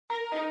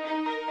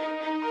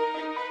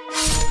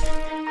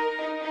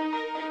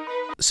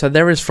So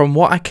there is, from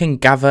what I can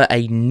gather,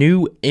 a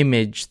new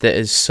image that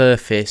has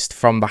surfaced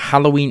from the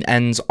Halloween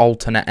Ends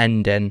alternate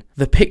ending.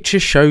 The picture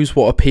shows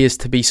what appears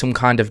to be some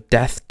kind of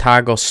death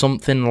tag or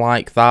something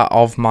like that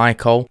of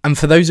Michael. And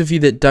for those of you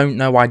that don't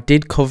know, I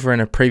did cover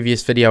in a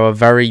previous video a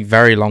very,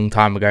 very long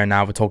time ago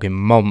now, we're talking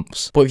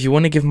months. But if you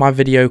want to give my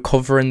video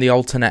covering the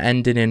alternate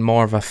ending in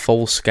more of a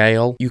full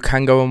scale, you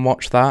can go and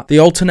watch that. The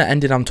alternate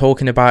ending I'm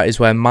talking about is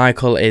where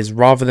Michael is,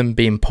 rather than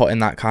being put in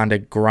that kind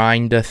of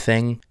grinder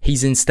thing,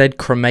 he's instead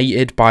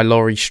cremated by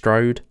Laurie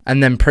Strode.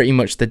 And then pretty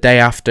much the day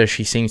after,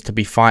 she seems to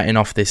be fighting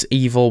off this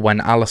evil when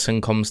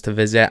Allison comes to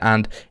visit,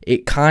 and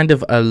it kind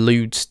of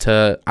alludes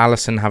to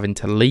Allison having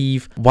to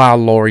leave while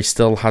Laurie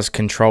still has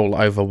control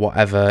over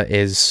whatever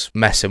is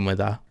messing with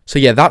her. So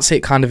yeah, that's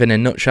it kind of in a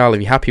nutshell.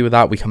 If you're happy with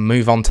that, we can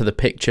move on to the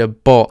picture,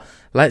 but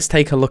let's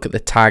take a look at the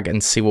tag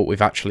and see what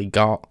we've actually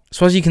got.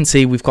 So as you can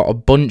see, we've got a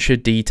bunch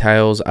of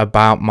details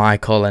about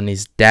Michael and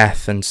his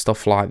death and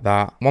stuff like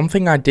that. One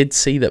thing I did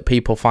see that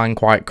people find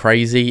quite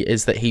crazy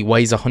is that he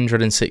weighs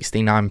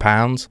 169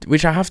 pounds,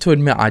 which I have to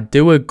admit I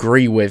do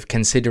agree with,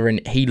 considering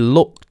he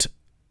looked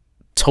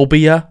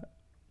tubbier,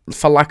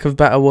 for lack of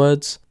better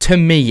words. To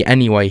me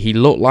anyway, he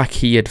looked like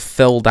he had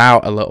filled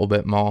out a little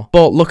bit more.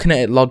 But looking at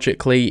it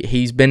logically,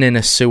 he's been in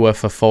a sewer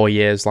for 4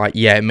 years. Like,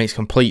 yeah, it makes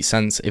complete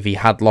sense if he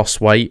had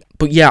lost weight.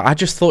 But yeah, I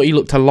just thought he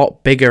looked a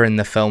lot bigger in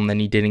the film than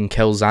he did in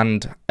Kills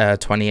and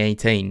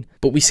 2018.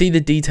 But we see the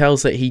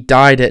details that he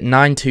died at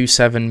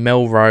 927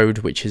 Mill Road,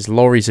 which is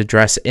Laurie's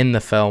address in the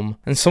film.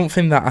 And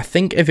something that I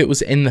think if it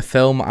was in the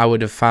film, I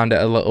would have found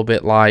it a little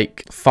bit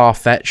like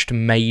far-fetched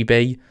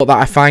maybe. But that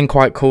I find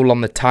quite cool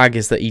on the tag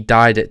is that he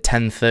died at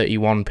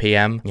 10:31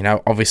 PM. You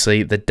know,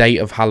 obviously the date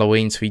of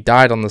Halloween, so he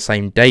died on the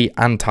same date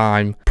and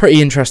time.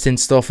 Pretty interesting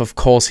stuff, of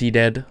course he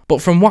did.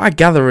 But from what I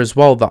gather as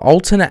well, the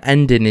alternate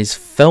ending is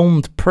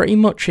filmed pretty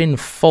much in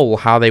full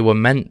how they were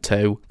meant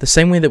to. The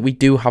same way that we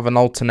do have an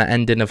alternate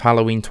ending of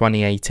Halloween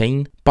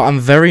 2018. But I'm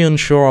very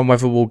unsure on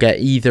whether we'll get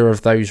either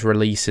of those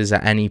releases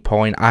at any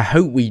point. I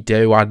hope we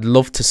do. I'd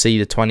love to see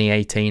the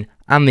 2018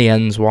 and the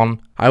Ends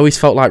one. I always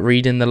felt like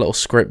reading the little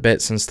script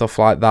bits and stuff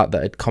like that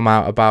that had come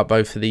out about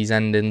both of these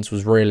endings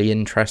was really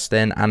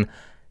interesting, and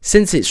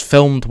since it's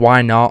filmed,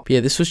 why not? But yeah,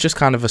 this was just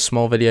kind of a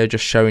small video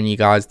just showing you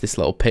guys this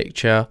little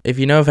picture. If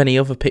you know of any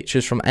other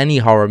pictures from any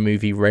horror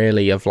movie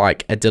really of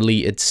like a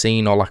deleted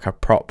scene or like a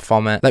prop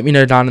from it, let me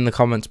know down in the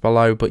comments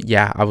below. But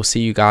yeah, I will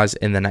see you guys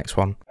in the next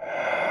one.